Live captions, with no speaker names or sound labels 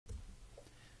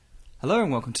Hello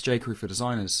and welcome to jQuery for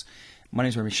Designers. My name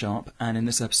is Remy Sharp, and in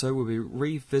this episode we'll be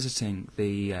revisiting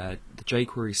the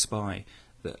jQuery spy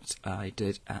that I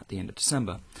did at the end of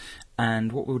December.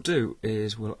 And what we'll do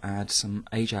is we'll add some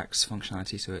Ajax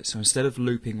functionality to it. So instead of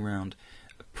looping around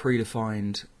a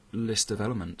predefined list of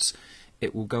elements,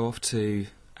 it will go off to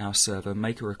our server,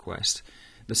 make a request.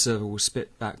 The server will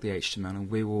spit back the HTML, and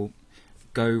we will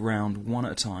go round one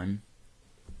at a time,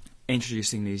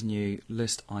 introducing these new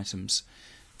list items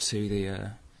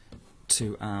to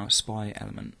our spy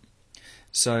element.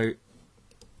 So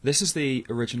this is the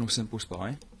original simple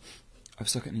spy. I've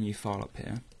stuck it in a new file up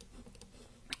here,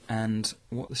 and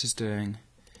what this is doing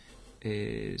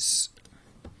is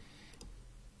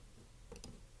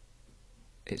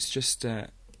it's just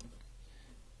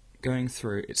going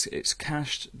through. It's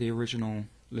cached the original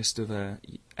list of LI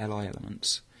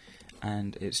elements,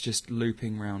 and it's just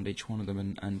looping around each one of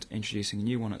them and introducing a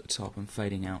new one at the top and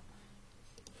fading out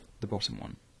the bottom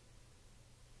one.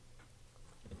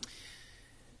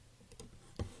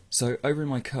 So over in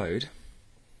my code,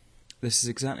 this is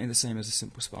exactly the same as a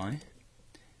simple spy,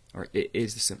 or it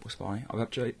is the simple spy. I've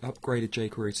upgraded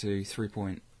jQuery to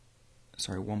 1.3.1,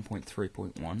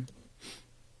 and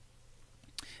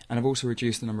I've also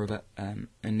reduced the number of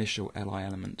initial LI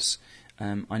elements.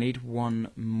 I need one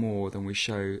more than we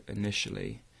show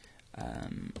initially,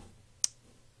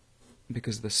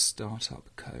 because of the startup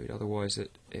code. Otherwise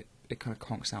it kind of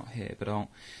conks out here. But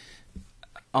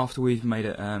after we've made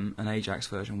it an Ajax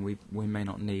version, we may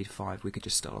not need 5. We could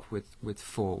just start off with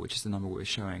 4, which is the number we're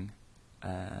showing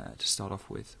to start off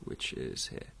with, which is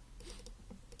here.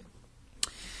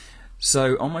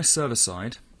 So on my server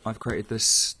side, I've created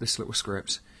this little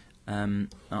script.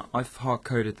 I've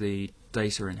hard-coded the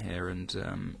data in here,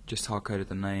 and just hard-coded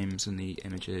the names and the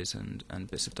images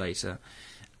and bits of data.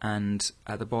 And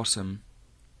at the bottom,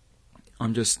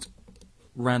 I'm just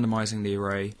randomizing the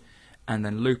array and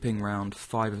then looping around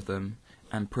 5 of them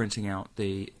and printing out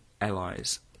the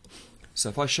LIs. So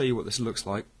if I show you what this looks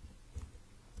like,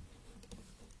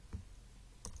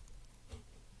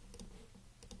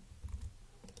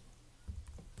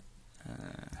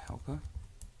 helper,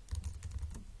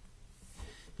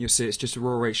 you'll see it's just a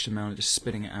raw HTML and just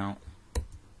spitting it out.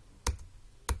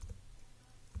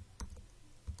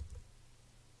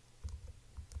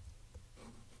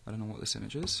 I don't know what this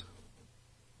image is.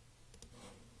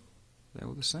 They're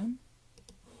all the same?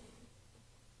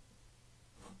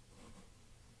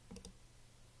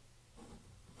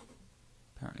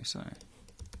 Apparently so.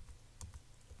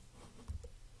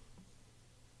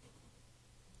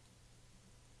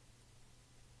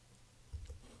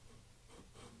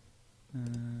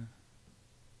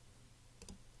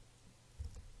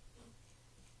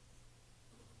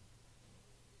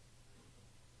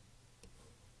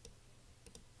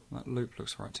 That loop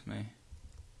looks right to me.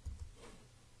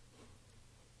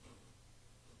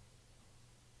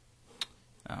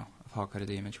 Oh, I've hard-coded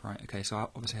the image, right. Okay, so I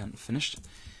obviously haven't finished.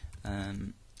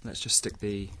 Let's just stick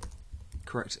the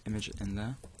correct image in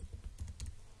there.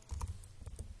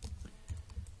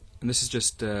 And this is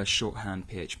just shorthand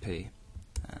PHP.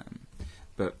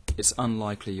 But it's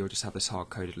unlikely you'll just have this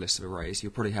hard-coded list of arrays.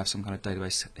 You'll probably have some kind of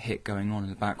database hit going on in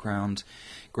the background,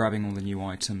 grabbing all the new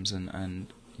items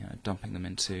and you know, dumping them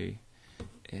into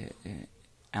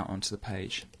out onto the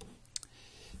page.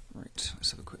 Right,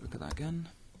 let's have a quick look at that again.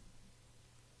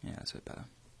 Yeah, that's a bit better.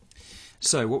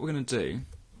 So what we're going to do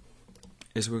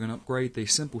is we're going to upgrade the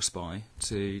simple spy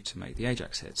to make the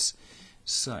Ajax hits.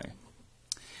 So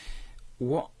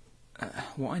what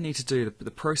I need to do, the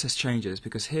process changes,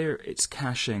 because here it's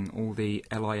caching all the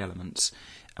LI elements,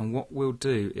 and what we'll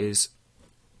do is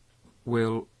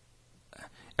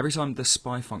every time the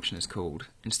spy function is called,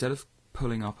 instead of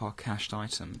pulling up our cached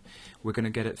item, we're going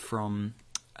to get it from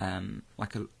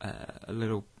like a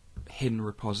little hidden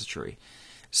repository.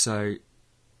 So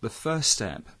the first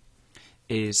step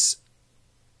is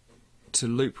to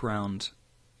loop around.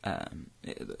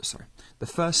 The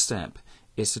first step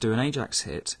is to do an Ajax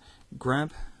hit.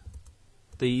 Grab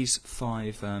these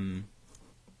 5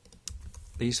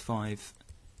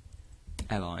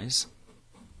 LIs.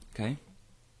 Okay.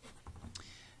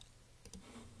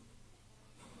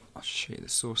 I'll show you the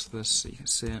source of this so you can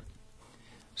see it.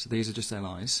 So these are just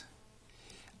LIs,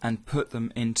 and put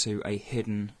them into a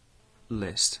hidden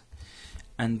list,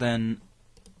 and then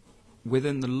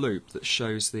within the loop that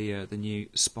shows the new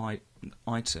spy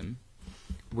item,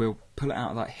 we'll pull it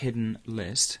out of that hidden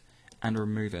list and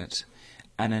remove it,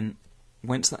 and then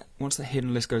once the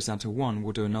hidden list goes down to 1,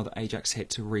 we'll do another Ajax hit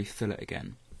to refill it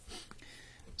again.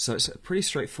 So it's a pretty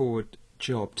straightforward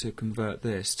job to convert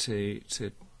this to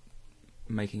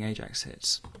making Ajax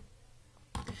hits.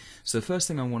 So the first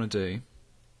thing I want to do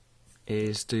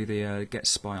is do the get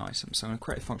spy item. So I'm going to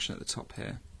create a function at the top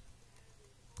here.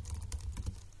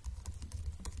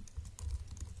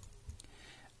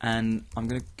 And I'm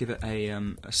going to give it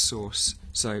a source.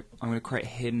 So I'm going to create a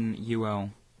hidden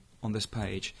UL on this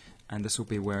page, and this will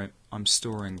be where I'm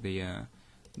storing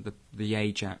the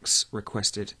Ajax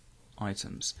requested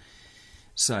items.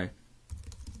 So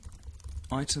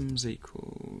items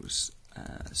equals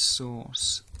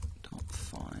source dot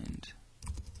find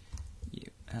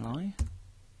ULI,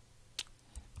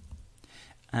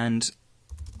 and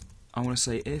I want to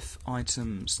say if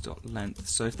items dot length.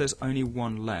 So if there's only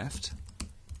one left,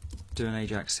 do an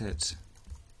Ajax hit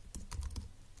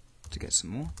to get some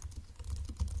more.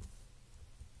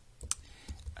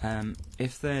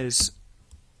 If there's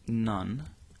none,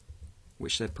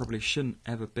 which there probably shouldn't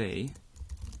ever be,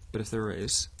 but if there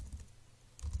is,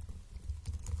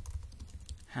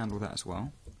 handle that as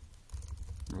well.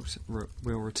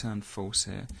 We'll return false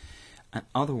here. And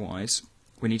otherwise,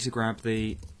 we need to grab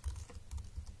the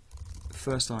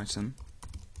first item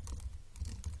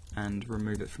and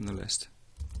remove it from the list.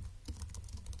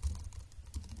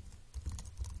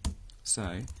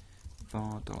 So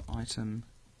var.item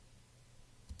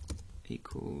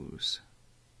equals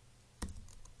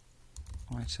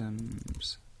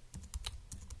items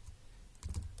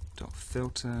dot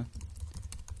filter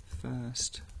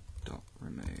first dot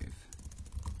remove.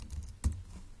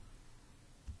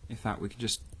 In fact, we can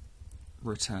just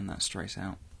return that straight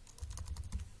out.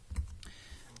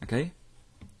 Okay.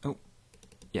 Oh,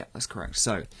 yeah, that's correct.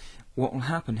 So what will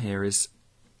happen here is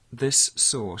this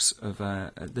source of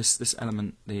this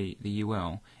element, the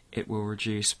UL, it will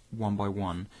reduce one by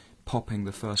one, popping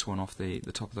the first one off the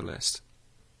top of the list.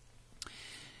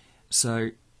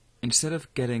 So instead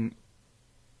of getting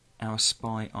our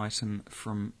spy item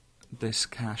from this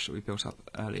cache that we built up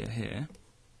earlier here,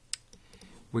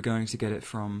 we're going to get it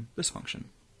from this function.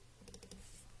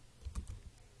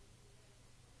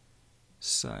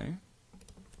 So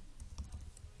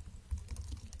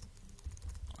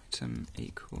item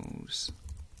equals,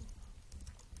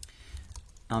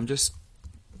 I'm just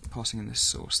passing in this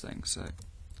source thing, so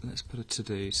let's put a to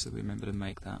do so we remember to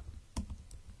make that.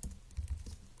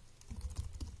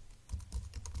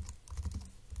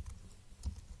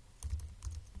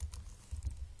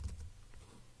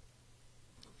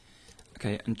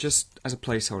 Okay, and just as a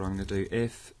placeholder I'm going to do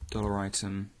if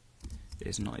 $item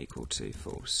is not equal to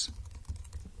false.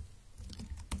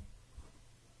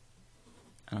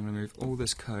 And I'm going to move all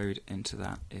this code into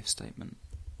that if statement.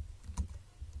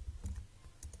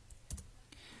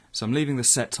 So I'm leaving the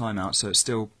set timeout so it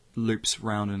still loops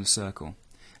round in a circle.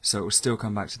 So it will still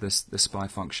come back to this spy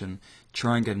function,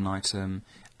 try and get an item,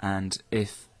 and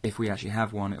if we actually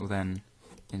have one, it will then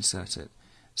insert it.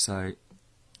 So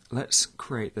let's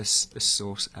create this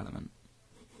source element.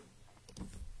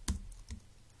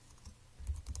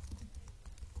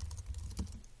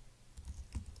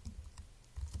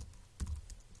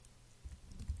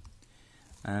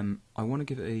 I want to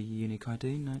give it a unique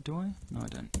ID. No, do I? No, I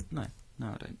don't. No, I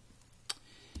don't.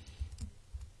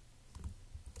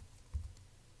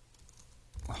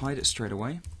 I'll hide it straight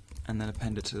away and then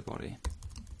append it to the body.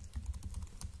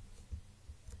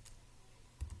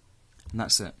 And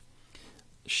that's it.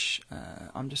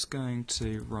 I'm just going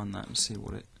to run that and see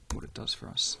what it does for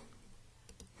us.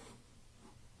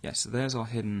 Yeah, so there's our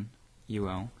hidden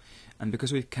UL, and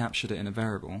because we've captured it in a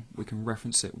variable, we can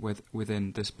reference it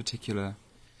within this particular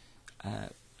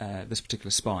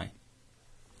spy.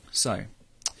 So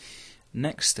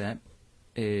next step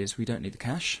is we don't need the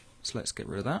cache, so let's get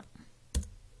rid of that.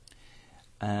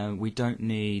 We don't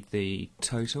need the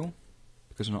total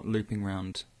because we're not looping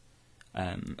around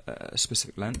a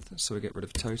specific length, so we get rid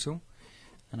of total,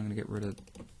 and I'm going to get rid of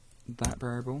that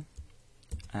variable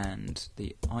and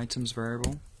the items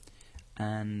variable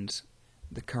and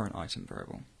the current item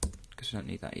variable because we don't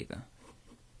need that either.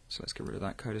 So let's get rid of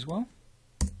that code as well.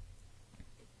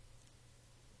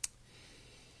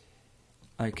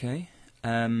 Okay,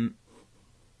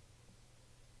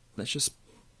 let's just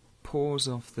pause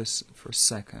off this for a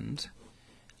second.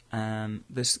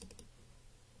 This,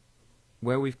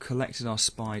 where we've collected our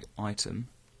spied item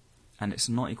and it's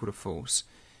not equal to false,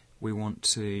 we want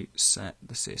to set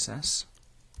the CSS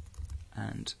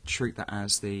and treat that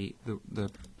as the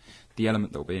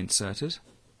element that will be inserted.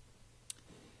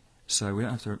 So we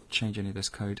don't have to change any of this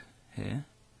code here.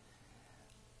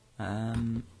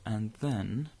 And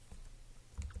then,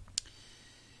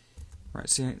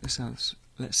 right,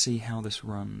 let's see how this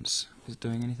runs. Is it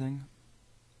doing anything?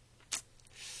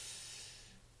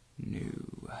 No.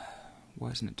 Why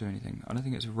isn't it doing anything? I don't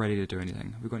think it's ready to do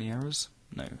anything. Have we got any errors?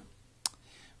 No.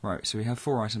 Right, so we have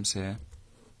 4 items here.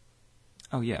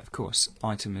 Oh yeah, of course,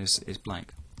 item is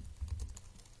blank.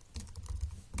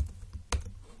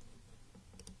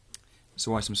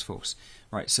 So item's false.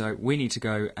 Right, so we need to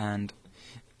go and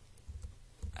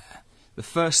the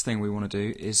first thing we want to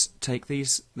do is take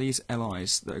these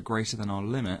LIs that are greater than our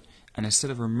limit, and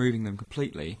instead of removing them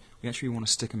completely, we actually want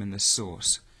to stick them in this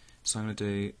source. So I'm going to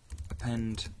do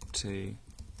append to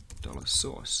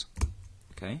 $source.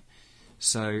 Okay,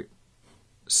 so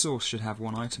source should have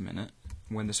 1 item in it.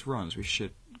 When this runs, we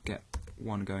should get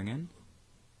 1 going in.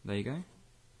 There you go.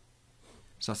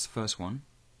 So that's the first one,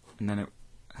 and then it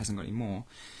hasn't got any more.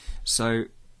 So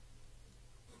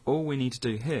all we need to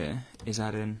do here is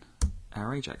add in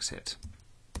our Ajax hit,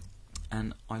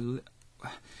 and I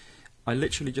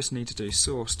literally just need to do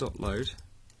source.load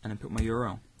and then put my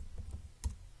URL.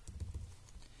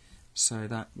 So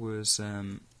that was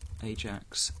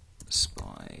Ajax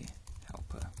spy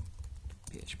helper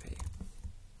PHP.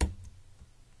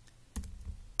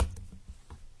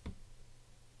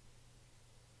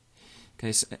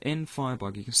 Okay, so in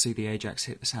Firebug you can see the Ajax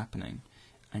hit that's happening,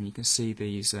 and you can see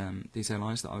these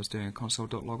LIs that I was doing a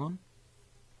console.log on.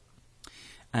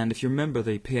 And if you remember,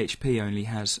 the PHP only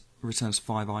returns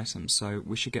 5 items, so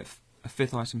we should get a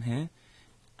 5th item here,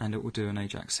 and it will do an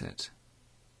Ajax hit.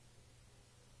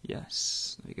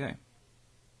 Yes, there you go.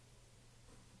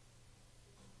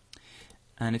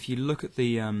 And if you look at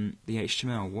the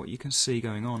HTML, what you can see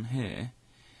going on here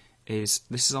is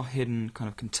this is our hidden kind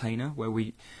of container where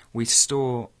we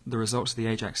store the results of the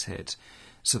Ajax hit,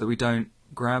 so that we don't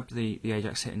grab the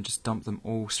Ajax hit and just dump them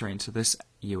all straight into this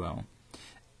UL.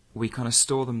 We kind of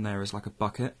store them there as like a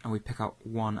bucket, and we pick up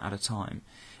 1 at a time.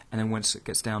 And then once it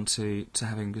gets down to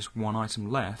having just 1 item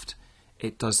left,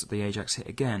 it does the Ajax hit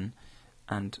again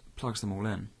and plugs them all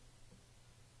in.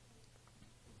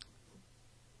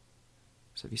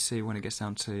 So if you see, when it gets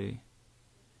down to,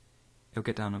 it'll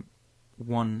get down to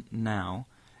 1 now,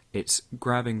 it's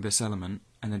grabbing this element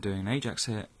and then doing an Ajax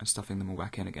hit and stuffing them all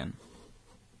back in again.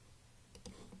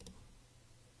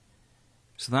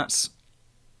 So that's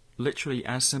literally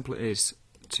as simple it is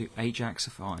to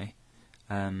ajaxify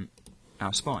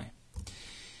our spy.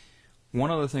 One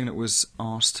other thing that was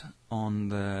asked on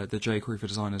the jQuery for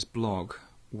Designers blog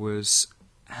was,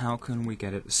 how can we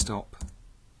get it to stop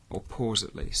or pause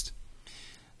at least?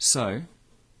 So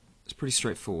it's pretty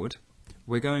straightforward.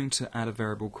 We're going to add a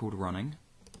variable called running,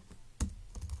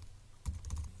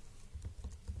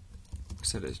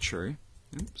 set it as true.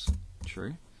 Oops,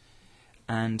 true.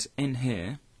 And in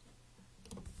here,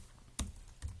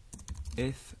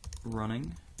 if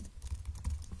running,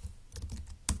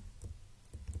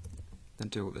 then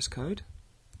do all this code.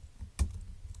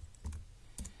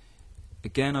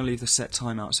 Again, I leave the set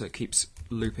timeout so it keeps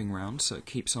looping round, so it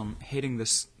keeps on hitting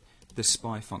this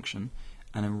spy function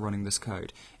and then running this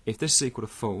code. If this is equal to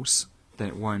false, then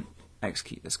it won't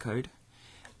execute this code.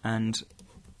 And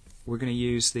we're going to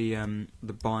use the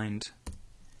bind.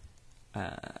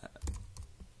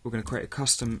 We're going to create a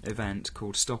custom event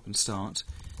called stop and start.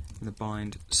 I'm going to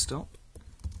bind stop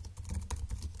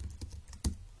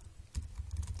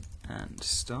and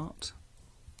start,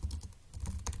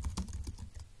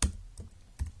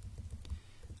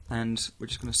 and we're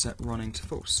just going to set running to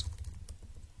false.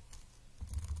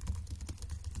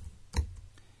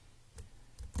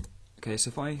 Okay, so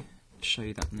if I show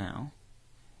you that now,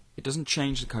 it doesn't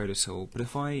change the code at all, but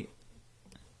if I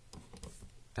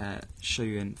show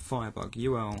you in Firebug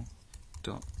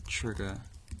ul.trigger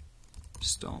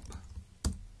stop,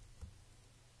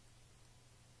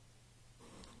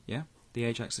 yeah, the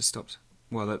Ajax has stopped.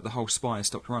 Well, the whole spy has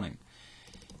stopped running.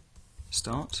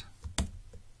 Start.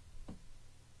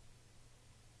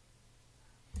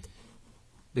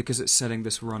 Because it's setting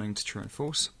this running to true and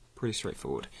false, pretty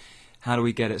straightforward. How do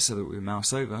we get it so that we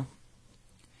mouse over?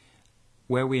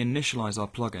 Where we initialize our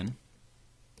plugin,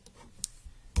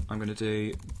 I'm going to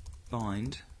do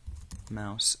bind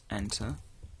mouse enter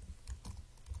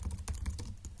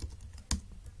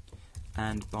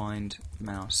and bind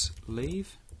mouse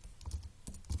leave,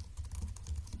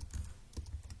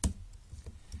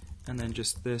 and then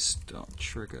just this dot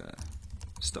trigger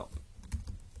stop.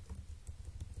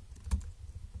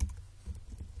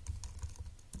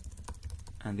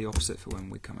 And the opposite for when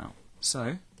we come out.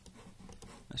 So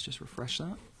let's just refresh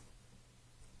that.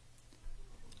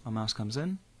 Our mouse comes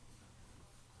in,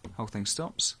 whole thing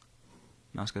stops,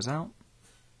 mouse goes out.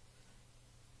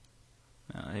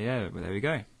 Yeah, well, there we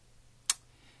go.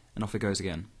 And off it goes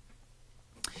again.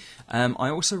 I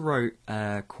also wrote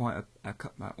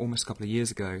almost a couple of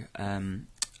years ago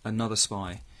another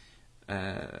spy,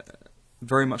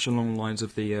 very much along the lines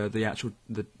of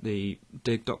the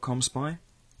dig.com spy.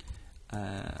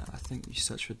 I think you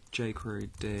search for jQuery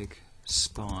dig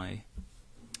spy.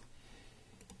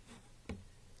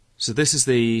 So this is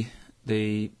the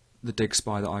dig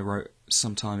spy that I wrote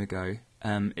some time ago.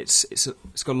 It's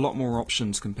got a lot more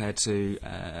options compared to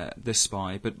this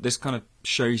spy, but this kind of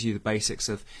shows you the basics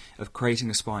of creating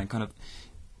a spy and kind of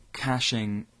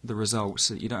caching the results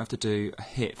so that you don't have to do a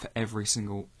hit for every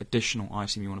single additional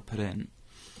item you want to put in.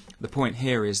 The point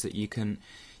here is that you can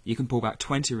pull back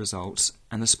 20 results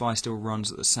and the spy still runs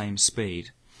at the same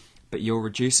speed, but you're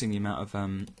reducing the amount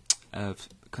of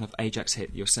kind of Ajax hit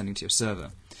you're sending to your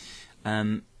server.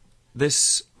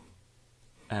 This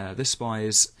spy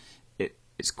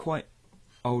it's quite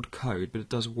old code, but it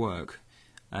does work,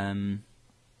 and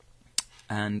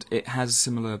it has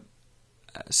similar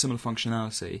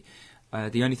functionality.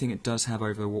 The only thing it does have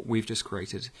over what we've just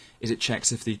created is it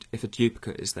checks if a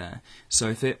duplicate is there. So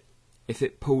if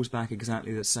it pulls back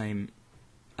exactly the same,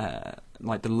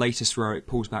 like the latest row it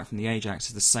pulls back from the Ajax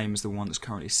is the same as the one that's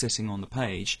currently sitting on the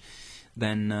page,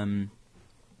 then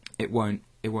it won't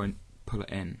pull it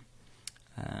in.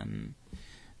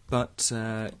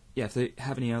 Yeah, if they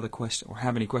have any other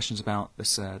questions about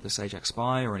this Ajax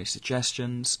spy, or any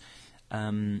suggestions,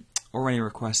 or any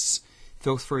requests,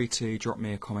 feel free to drop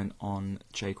me a comment on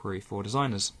jQuery for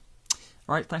Designers.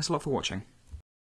 Alright, thanks a lot for watching.